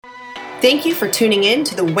Thank you for tuning in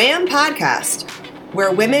to the WHAM podcast,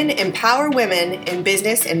 where women empower women in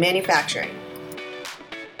business and manufacturing.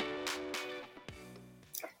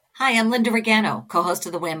 Hi, I'm Linda Regano, co-host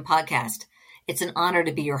of the WHAM podcast. It's an honor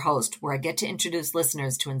to be your host, where I get to introduce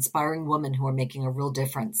listeners to inspiring women who are making a real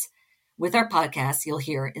difference. With our podcast, you'll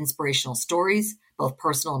hear inspirational stories, both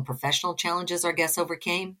personal and professional challenges our guests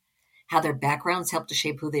overcame, how their backgrounds helped to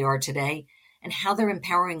shape who they are today, and how they're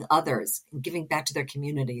empowering others and giving back to their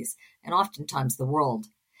communities and oftentimes the world.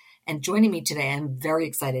 And joining me today, I'm very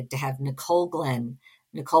excited to have Nicole Glenn.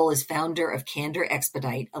 Nicole is founder of Candor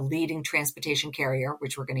Expedite, a leading transportation carrier,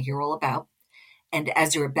 which we're going to hear all about. And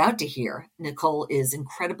as you're about to hear, Nicole is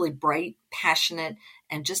incredibly bright, passionate,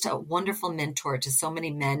 and just a wonderful mentor to so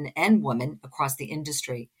many men and women across the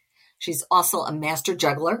industry. She's also a master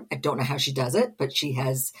juggler. I don't know how she does it, but she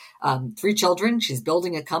has 3 children. She's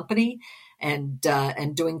building a company and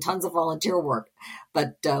doing tons of volunteer work.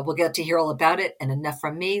 But we'll get to hear all about it. And enough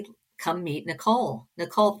from me. Come meet Nicole.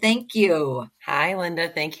 Nicole, thank you. Hi, Linda.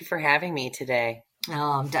 Thank you for having me today.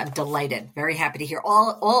 Oh, I'm delighted. Very happy to hear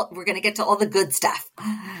all. We're going to get to all the good stuff.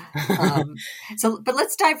 But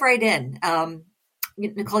let's dive right in.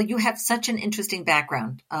 Nicole, you have such an interesting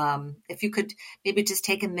background. If you could maybe just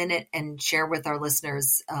take a minute and share with our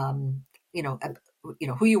listeners,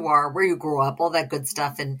 who you are, where you grew up, all that good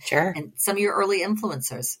stuff, and Sure. and some of your early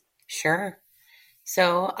influencers. Sure.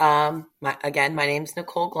 So, my name's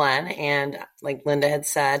Nicole Glenn, and like Linda had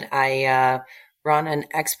said, I run an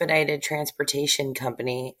expedited transportation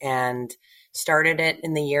company and started it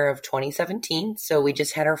in the year of 2017. So we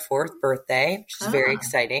just had our 4th birthday, which is very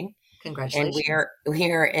exciting. Congratulations. And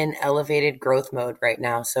we are in elevated growth mode right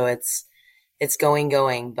now. So it's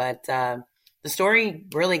going. But the story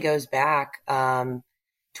really goes back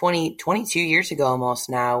 22 years ago almost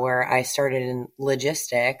now, where I started in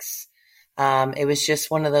logistics. It was just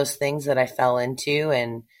one of those things that I fell into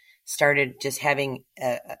and started just having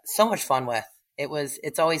so much fun with.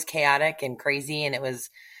 It's always chaotic and crazy, and it was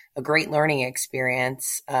a great learning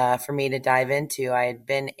experience for me to dive into. I had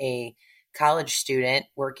been a college student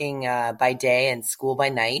working by day and school by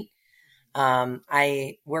night.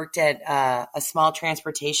 I worked at a small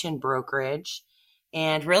transportation brokerage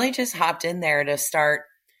and really just hopped in there to start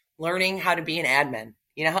learning how to be an admin.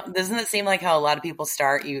 You know, doesn't it seem like how a lot of people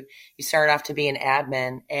start? You start off to be an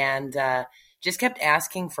admin and just kept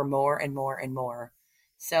asking for more and more and more.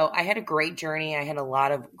 So I had a great journey. I had a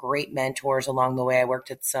lot of great mentors along the way. I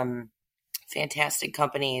worked at some fantastic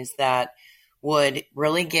companies that would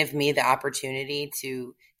really give me the opportunity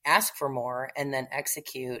to ask for more and then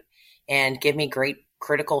execute and give me great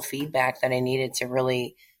critical feedback that I needed to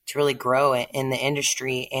really grow in the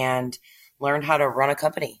industry and learn how to run a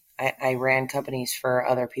company. I ran companies for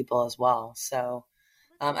other people as well. So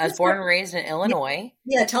I was born and raised in Illinois.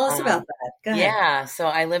 Yeah, tell us about that. Go ahead. Yeah, so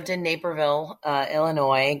I lived in Naperville,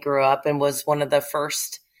 Illinois, grew up and was one of the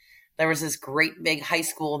first. There was this great big high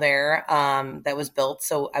school there that was built.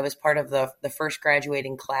 So I was part of the first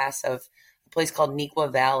graduating class of a place called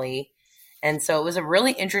Neuqua Valley. And so it was a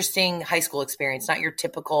really interesting high school experience, not your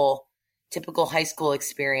typical high school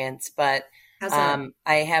experience, but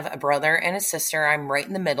I have a brother and a sister. I'm right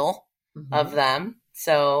in the middle of them.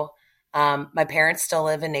 So my parents still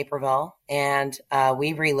live in Naperville, and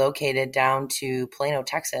we relocated down to Plano,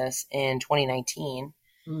 Texas in 2019.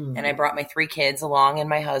 And I brought my 3 kids along and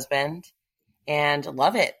my husband, and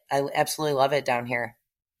love it. I absolutely love it down here.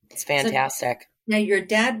 It's fantastic. Now, your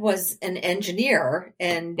dad was an engineer,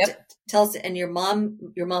 and Yep. tell us, and your mom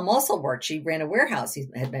also worked. She ran a warehouse, you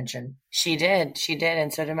had mentioned. She did.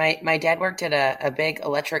 And so did my dad worked at a big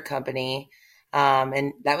electric company.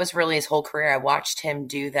 And that was really his whole career. I watched him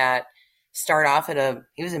do that, start off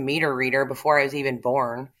he was a meter reader before I was even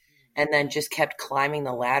born, and then just kept climbing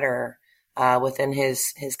the ladder within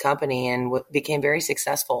his company and became very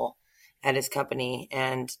successful at his company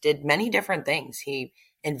and did many different things. He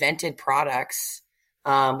invented products,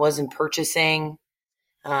 was in purchasing.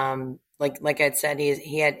 Like I'd said,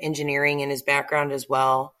 he had engineering in his background as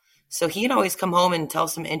well. So he'd always come home and tell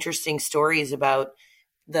some interesting stories about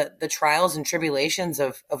the trials and tribulations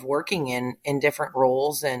of working in different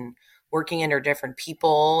roles and working under different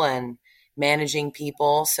people and managing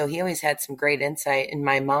people. So he always had some great insight. And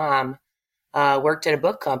my mom worked at a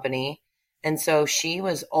book company. And so she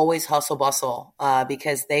was always hustle bustle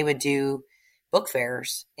because they would do book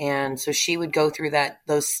fairs. And so she would go through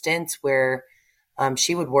those stints where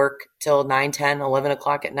she would work till 9, 10, 11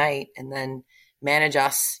 o'clock at night and then manage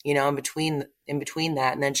us, in between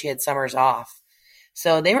that. And then she had summers off.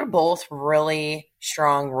 So they were both really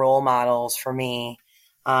strong role models for me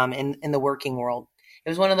in the working world. it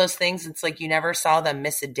was one of those things. It's like you never saw them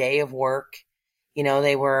miss a day of work.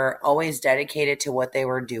 They were always dedicated to what they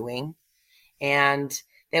were doing. And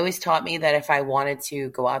they always taught me that if I wanted to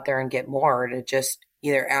go out there and get more, to just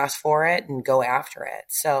either ask for it and go after it.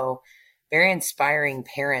 So very inspiring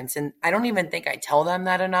parents. And I don't even think I tell them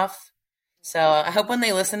that enough. So I hope when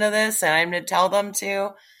they listen to this, and I'm going to tell them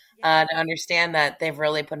to understand that they've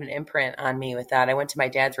really put an imprint on me with that. I went to my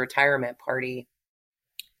dad's retirement party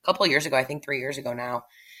a couple of years ago, I think 3 years ago now,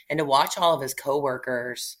 and to watch all of his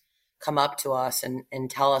coworkers come up to us and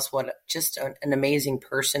tell us what just an amazing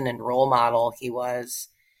person and role model he was,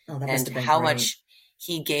 and how much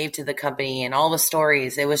he gave to the company and all the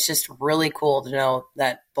stories. It was just really cool to know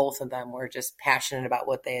that both of them were just passionate about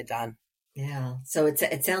what they had done. Yeah. So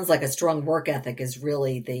it sounds like a strong work ethic is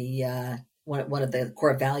really the one of the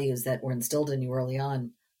core values that were instilled in you early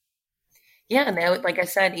on. Yeah, and like I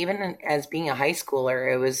said, even as being a high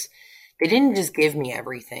schooler, they didn't just give me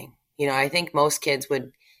everything. I think most kids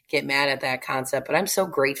would get mad at that concept, but I'm so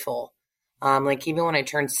grateful. Like even when I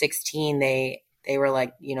turned 16, they were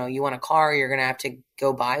like, you want a car, you're going to have to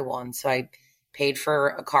go buy one. So I paid for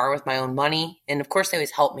a car with my own money. And of course they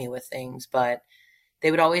always helped me with things, but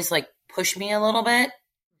they would always like push me a little bit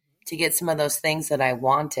to get some of those things that I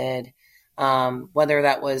wanted. Whether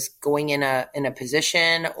that was going in a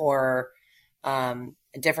position or a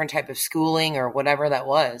different type of schooling or whatever that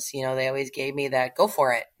was. They always gave me that go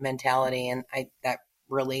for it mentality, and that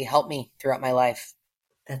really helped me throughout my life.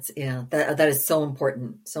 That is so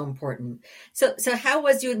important. So important. So how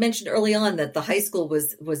was, you had mentioned early on that the high school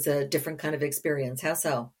was a different kind of experience. How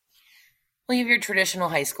so? Well, you have your traditional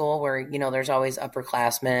high school where, there's always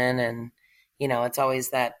upperclassmen and, it's always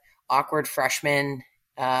that awkward freshman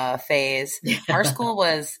phase. Our school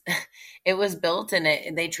it was built and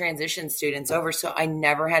they transitioned students over. So I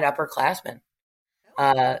never had upperclassmen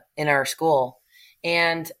in our school.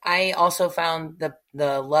 And I also found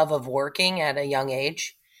the love of working at a young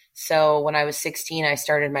age. So when I was 16, I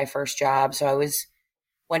started my first job. So I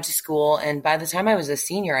went to school, and by the time I was a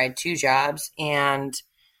senior, I had 2 jobs, and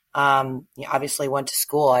obviously went to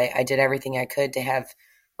school. I did everything I could to have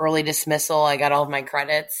early dismissal. I got all of my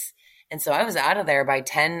credits. And so I was out of there by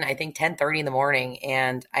 10:30 in the morning.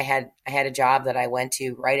 And I had a job that I went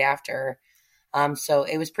to right after. So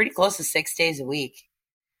it was pretty close to 6 days a week,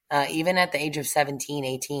 even at the age of 17,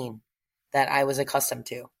 18, that I was accustomed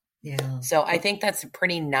to. Yeah. So I think that's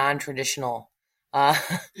pretty non-traditional.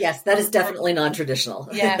 Yes, that is definitely non-traditional.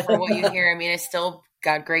 Yeah, from what you hear. I mean, I still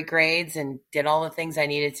got great grades and did all the things I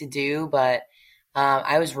needed to do, but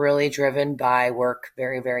I was really driven by work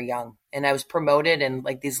very, very young. And I was promoted in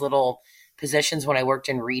like these little positions when I worked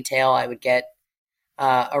in retail. I would get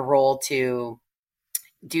a role to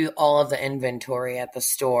do all of the inventory at the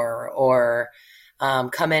store, or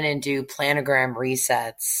come in and do planogram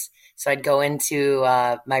resets. So I'd go into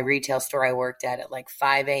my retail store I worked at like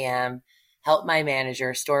 5 a.m., help my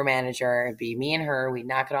manager, store manager. It'd be me and her. We'd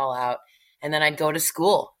knock it all out. And then I'd go to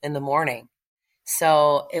school in the morning.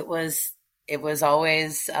 So it was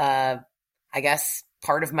always, I guess,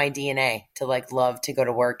 part of my DNA to like love to go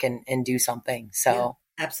to work and do something. So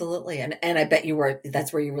yeah, absolutely. And I bet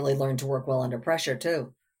that's where you really learned to work well under pressure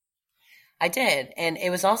too. I did. And it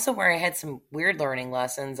was also where I had some weird learning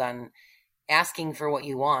lessons on asking for what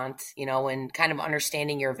you want, and kind of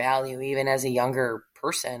understanding your value, even as a younger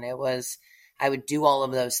person. I would do all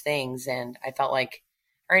of those things. And I felt like,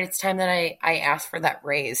 all right, it's time that I asked for that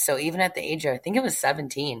raise. So even at the age of, I think it was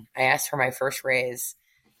 17, I asked for my first raise.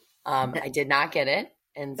 I did not get it.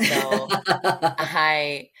 And so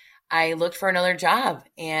I looked for another job,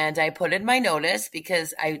 and I put in my notice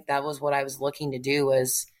because that was what I was looking to do,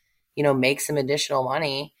 was, make some additional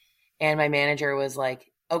money. And my manager was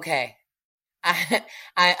like, okay,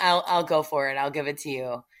 I'll go for it. I'll give it to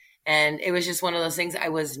you. And it was just one of those things. I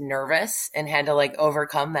was nervous and had to like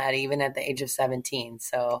overcome that even at the age of 17.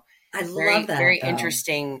 So I love that. Very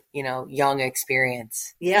interesting, young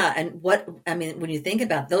experience. Yeah. And when you think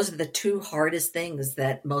about it, those are the 2 hardest things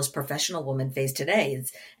that most professional women face today,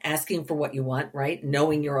 is asking for what you want, right?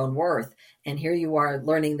 Knowing your own worth. And here you are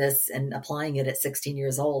learning this and applying it at 16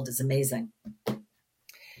 years old is amazing.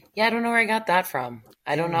 Yeah, I don't know where I got that from.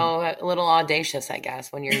 I don't know, a little audacious, I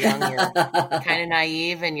guess. When you're young, you're kind of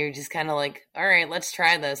naive, and you're just kind of like, all right, let's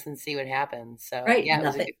try this and see what happens. So right. Yeah, it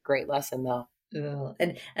was a great lesson though.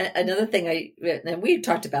 And another thing and we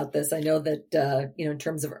talked about this, I know that, in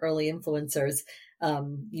terms of early influencers,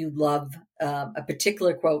 you love a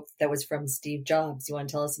particular quote that was from Steve Jobs. You want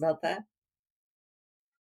to tell us about that?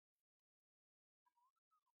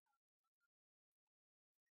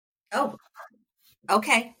 Oh,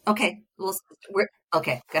 okay. Okay.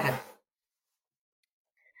 Okay. Go ahead.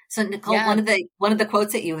 So Nicole, Yeah. one of the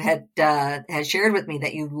quotes that you had shared with me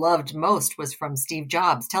that you loved most was from Steve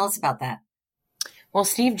Jobs. Tell us about that. Well,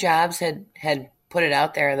 Steve Jobs had put it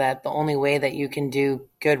out there that the only way that you can do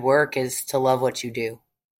good work is to love what you do.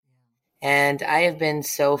 And I have been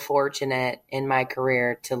so fortunate in my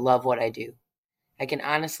career to love what I do. I can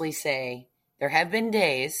honestly say there have been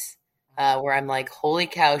days where I'm like, holy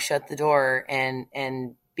cow, shut the door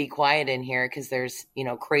and be quiet in here because there's,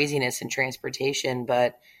 craziness in transportation.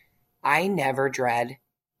 But I never dread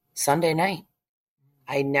Sunday night.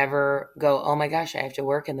 I never go, oh my gosh, I have to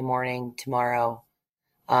work in the morning tomorrow.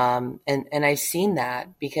 And I've seen that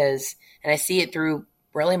and I see it through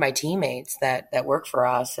really my teammates that work for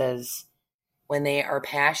us, as when they are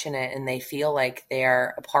passionate and they feel like they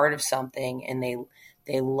are a part of something and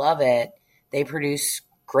they love it, they produce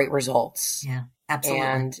great results. Yeah, absolutely.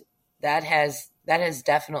 And that has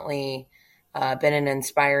definitely been an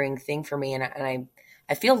inspiring thing for me. And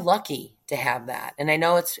I feel lucky to have that. And I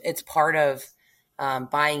know it's part of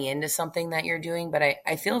buying into something that you're doing, but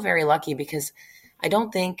I feel very lucky because I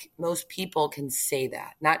don't think most people can say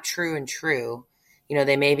that. Not true and true.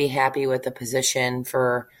 They may be happy with the position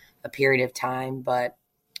for a period of time, but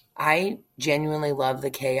I genuinely love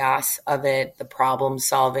the chaos of it, the problem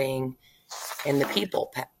solving, and the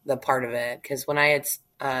people, the part of it. Because when I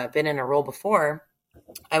had been in a role before,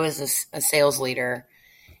 I was a sales leader,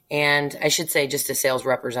 and I should say just a sales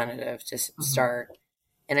representative to start.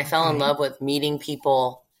 And I fell in love with meeting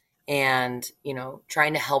people and,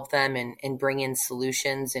 trying to help them and bring in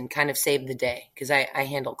solutions and kind of save the day. Because I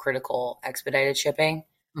handle critical expedited shipping.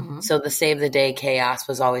 Mm-hmm. So the save the day chaos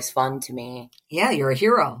was always fun to me. Yeah, you're a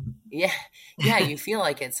hero. Yeah, you feel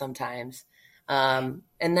like it sometimes. And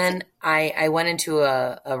then I went into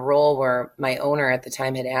a role where my owner at the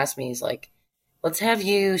time had asked me, he's like, let's have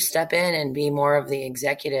you step in and be more of the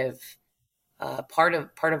executive part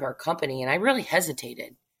of our company. And I really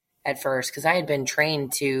hesitated at first because I had been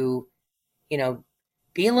trained to,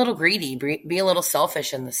 be a little greedy, be a little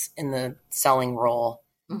selfish in the selling role.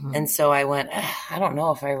 Mm-hmm. And so I went, I don't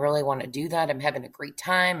know if I really want to do that. I'm having a great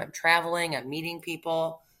time. I'm traveling. I'm meeting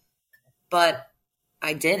people. But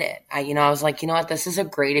I did it. I was like, you know what? This is a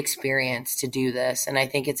great experience to do this. And I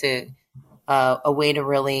think it's a way to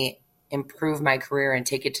really improve my career and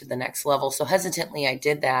take it to the next level. So hesitantly, I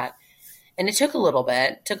did that. And it took a little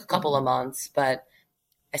bit. It took a couple of months. But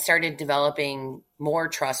I started developing more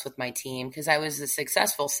trust with my team because I was a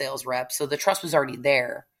successful sales rep. So the trust was already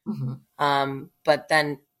there. Mm-hmm. But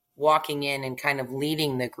then walking in and kind of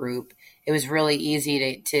leading the group, it was really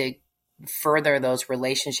easy to further those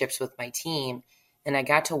relationships with my team. And I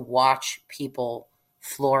got to watch people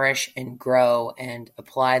flourish and grow and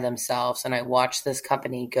apply themselves. And I watched this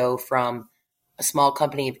company go from a small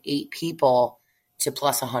company of 8 people to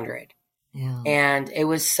plus 100. Yeah. And it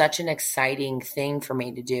was such an exciting thing for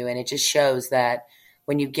me to do. And it just shows that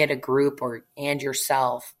when you get a group and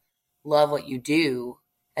yourself love what you do,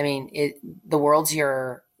 I mean, the world's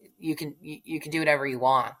you can do whatever you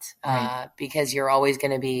want, right. Because you're always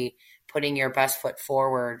going to be putting your best foot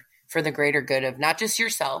forward for the greater good of not just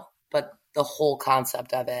yourself, but the whole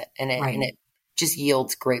concept of it. And it just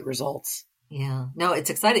yields great results. Yeah, no, it's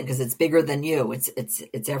exciting because it's bigger than you.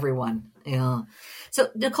 It's everyone. Yeah. So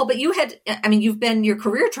Nicole, but you've been, your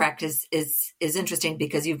career track is interesting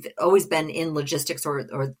because you've always been in logistics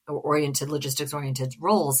or logistics oriented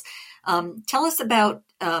roles. Tell us about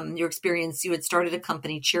your experience. You had started a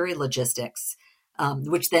company, Cherry Logistics,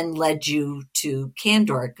 which then led you to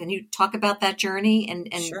Candor. Can you talk about that journey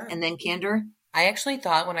and Sure. and then Candor? I actually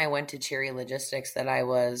thought when I went to Cherry Logistics that I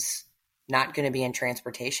was not going to be in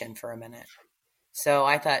transportation for a minute. So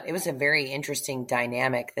I thought it was a very interesting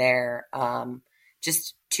dynamic there.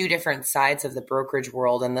 Just 2 different sides of the brokerage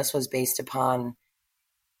world. And this was based upon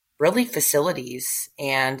really facilities.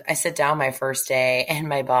 And I sat down my first day and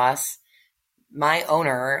my boss, my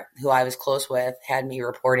owner, who I was close with, had me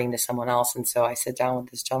reporting to someone else. And so I sit down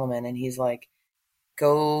with this gentleman and he's like,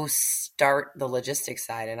 go start the logistics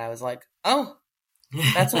side. And I was like, oh,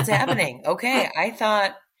 that's what's happening. Okay. I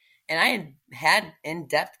thought, and I had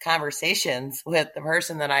in-depth conversations with the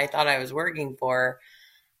person that I thought I was working for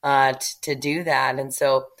to do that. And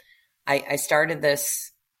so I started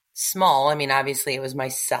this small. I mean, obviously it was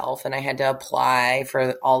myself and I had to apply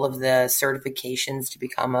for all of the certifications to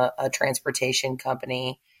become a transportation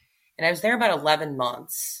company. And I was there about 11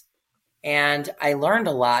 months and I learned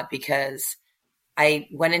a lot because I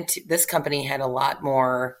went into this company had a lot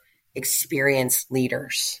more experienced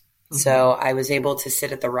leaders. Mm-hmm. So I was able to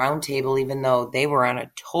sit at the round table, even though they were on a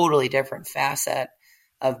totally different facet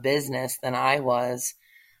of business than I was.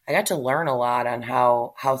 I got to learn a lot on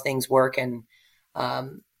how things work and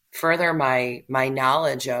further my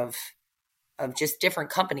knowledge of just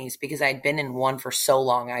different companies, because I'd been in one for so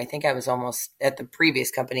long. I think I was almost at the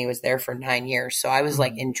previous company, was there for 9 years. So I was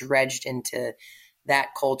like dredged into that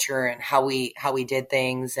culture and how we did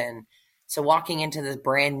things. And so walking into this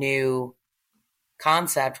brand new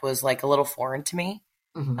concept was like a little foreign to me.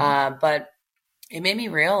 But it made me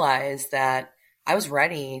realize that I was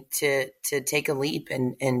ready to take a leap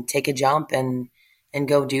and take a jump and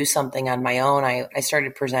go do something on my own. I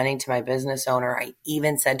started presenting to my business owner. I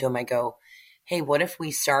even said to him, I go, hey, what if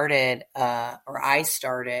we started, or I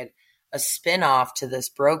started a spinoff to this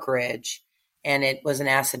brokerage, and it was an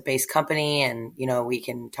asset-based company, and, you know, we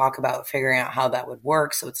can talk about figuring out how that would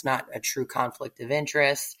work so it's not a true conflict of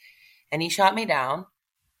interest. And he shot me down,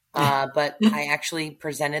 but I actually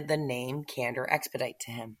presented the name Candor Expedite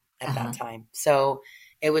to him at that time. So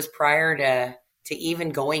it was prior to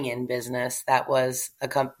even going in business. That was the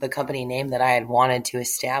company name that I had wanted to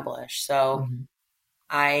establish. So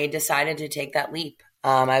I decided to take that leap.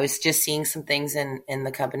 I was just seeing some things in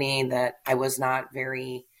the company that I was not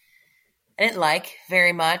I didn't like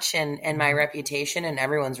very much. And my reputation, and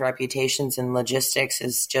everyone's reputations in logistics,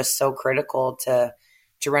 is just so critical to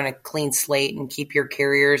run a clean slate and keep your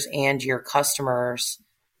carriers and your customers'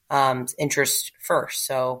 interest first.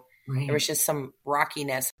 So there was just some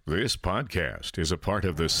rockiness. This podcast is a part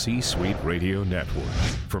of the C-Suite Radio Network.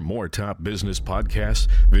 For more top business podcasts,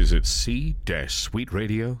 visit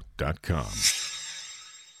c-suiteradio.com.